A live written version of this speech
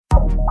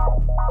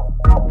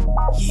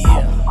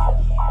Yeah,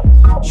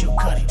 Joe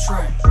Cuddy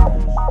track,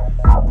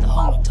 the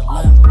homie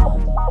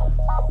dilemma,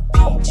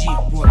 PG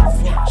and Roy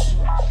Flush,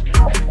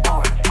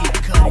 R.I.P.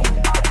 Cuddy.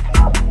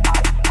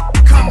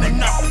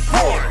 Coming off the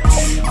porch,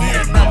 need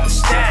another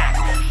stack.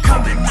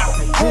 Coming off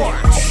the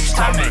porch, it's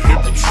time to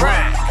hit the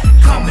track.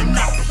 Coming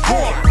off the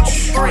porch,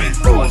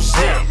 3-4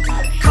 zip.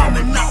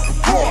 Coming off the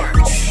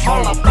porch,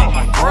 all up on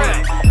my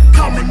grip.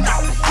 Coming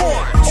off the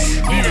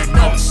porch, need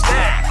another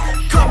stack.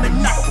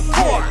 Coming off the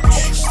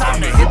porch, it's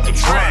time to hit the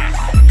track.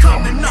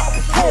 Coming off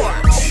the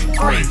porch,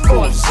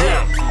 3-4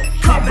 zip.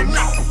 Coming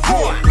off the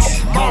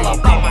porch, I'm all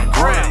up on my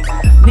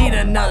grip. Need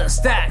another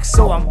stack,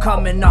 so I'm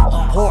coming off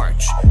the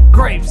porch.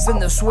 Grapes in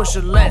the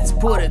swisher, let's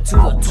put it to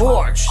the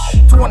torch.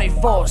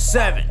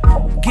 24/7,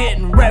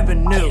 getting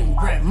revenue.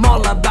 I'm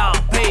all about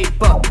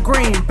paper,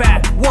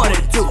 greenback, what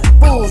it do?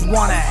 Fools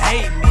wanna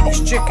hate me,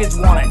 these chickens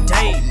wanna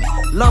date me.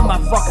 Love my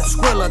fucking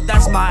Skrilla,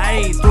 that's my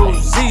A through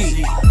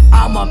Z.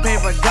 I'm a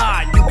paper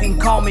god, you can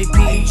call me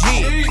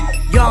PG.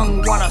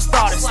 Young wanna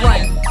start a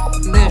slang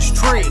this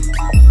tree.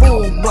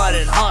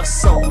 Full-blooded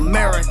hustle,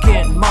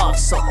 American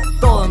muscle.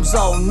 Throw them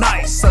so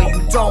nice, so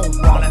you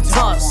don't wanna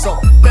tussle.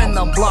 Bend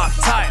the block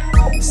tight,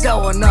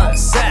 sell another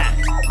sack.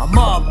 I'm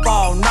up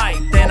all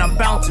night, then I'm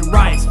bouncing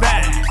right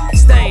back.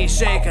 Stay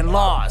shaking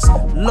laws,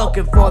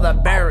 looking for the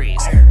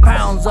berries.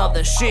 Pounds of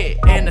the shit,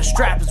 and the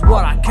strap is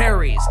what I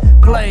carries.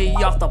 Play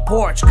off the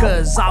porch,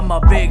 cause I'm a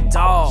big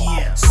dog.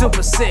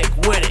 Super sick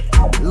with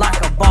it,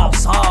 like a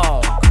boss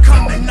hog.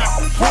 Coming off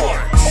the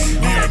porch,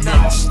 need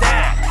another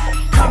stack.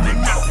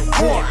 Coming off the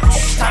porch,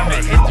 it's time to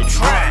hit the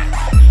track.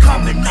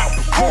 Coming off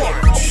the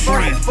porch,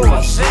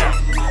 3-4 zip.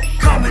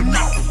 Coming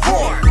off the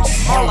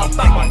porch, all up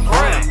on my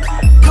grip.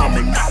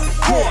 Coming off the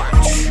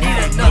porch,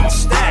 need another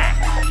stack.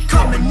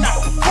 Coming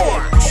off the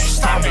porch, it's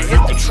time to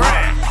hit the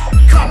track.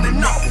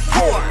 Coming off the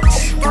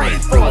porch,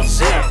 3-4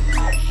 zip.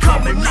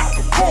 Coming off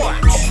the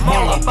porch, I'm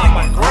all up on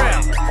my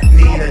grip.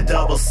 Need a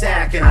double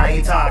sack, and I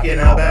ain't talking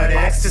about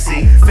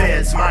ecstasy.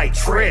 Feds might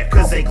trip,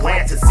 cause they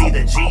glance and see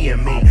the G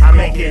in me. I'm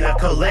making a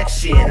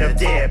collection of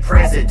dead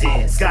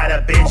presidents. Got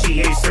a Benji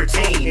age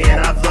 13,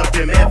 and I've loved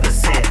him ever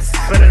since.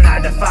 But a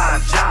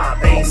 9-to-5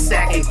 job ain't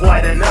stacking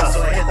quite enough,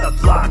 so I hit the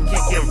block,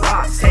 kicking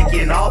rocks,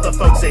 taking all the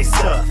folks they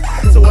stuff.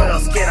 So what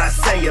else can I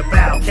say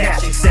about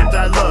cash, except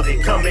I love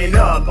it. Coming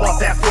up off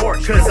that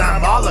porch, cause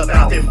I'm all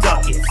about them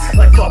ducats.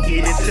 Like fuck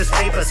it, it's just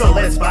paper, so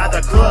let's buy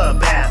the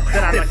club out.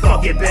 Then I think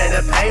fuck it,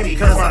 better pay me,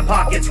 cause my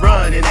pocket's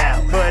running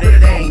out. But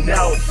it ain't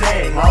no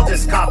thing, I'll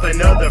just cop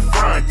another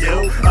front,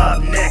 dude.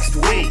 Up next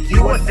week,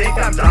 you would think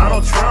I'm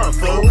Donald Trump,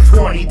 fool.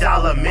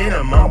 $20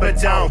 minimum, but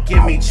don't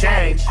give me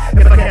change.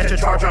 If I catch a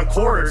charge on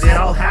quarters, then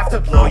I'll have to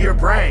blow your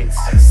brains.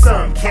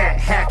 Some can't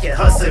hack it,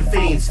 hustling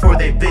fiends for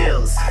their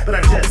bills, but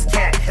I just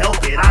can't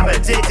help it, I'm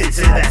addicted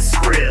to that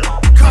skrill.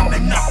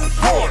 Coming off the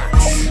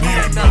porch,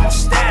 need another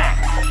stack.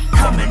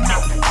 Coming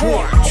off the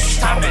porch,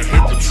 time to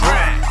hit the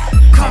track.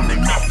 Coming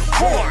off the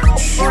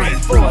porch,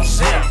 3-4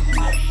 zip.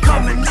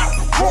 Coming off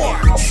the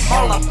porch,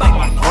 all up on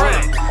my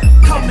grip.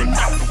 Coming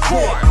off the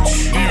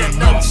porch, need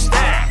another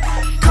stack.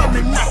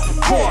 Coming off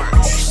the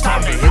porch, it's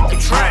time to hit the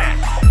track.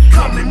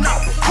 Coming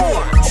off the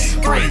porch,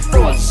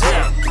 3-4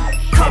 zip.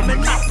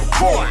 Coming off the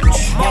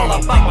porch, all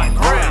up on my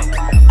grip.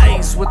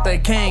 Ace with the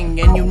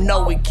king, and you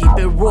know we keep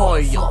it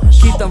royal.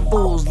 Keep them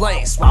fools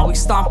laced while we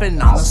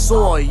stomping on the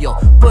soil.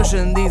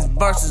 Pushing these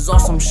verses or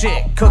some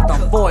shit cooked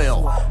on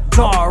foil.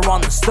 Jar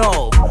on the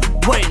stove,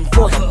 waiting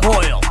for the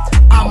boil.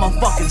 I'm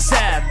a fucking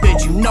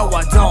savage, you know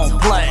I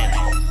don't play.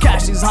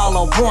 Cash these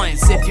hollow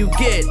points if you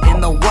get in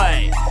the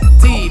way.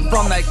 D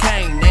from the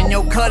cane and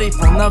yo Cuddy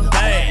from the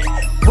bay.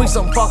 We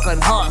some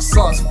fucking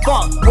hustlers,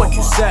 fuck what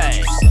you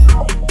say.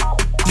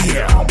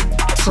 Yeah,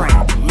 train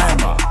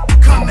dilemma.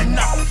 Coming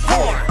off the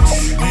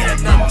porch, need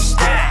another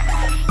stack.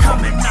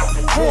 Coming off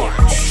the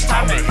porch, it's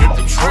time to hit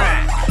the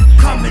track.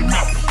 Coming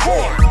off the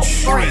porch,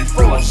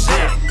 3-4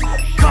 zip.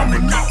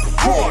 Coming off the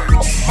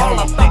porch, all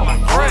up on my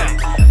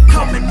grip.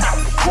 Coming off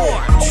the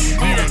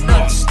porch, need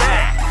another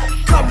stack.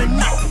 Coming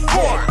off the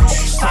porch,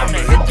 it's time to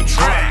hit the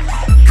track.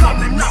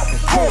 Coming off the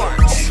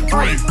porch,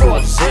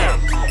 3-4 zip.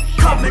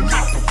 Coming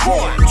off the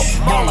porch,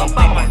 all up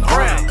on my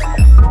grip.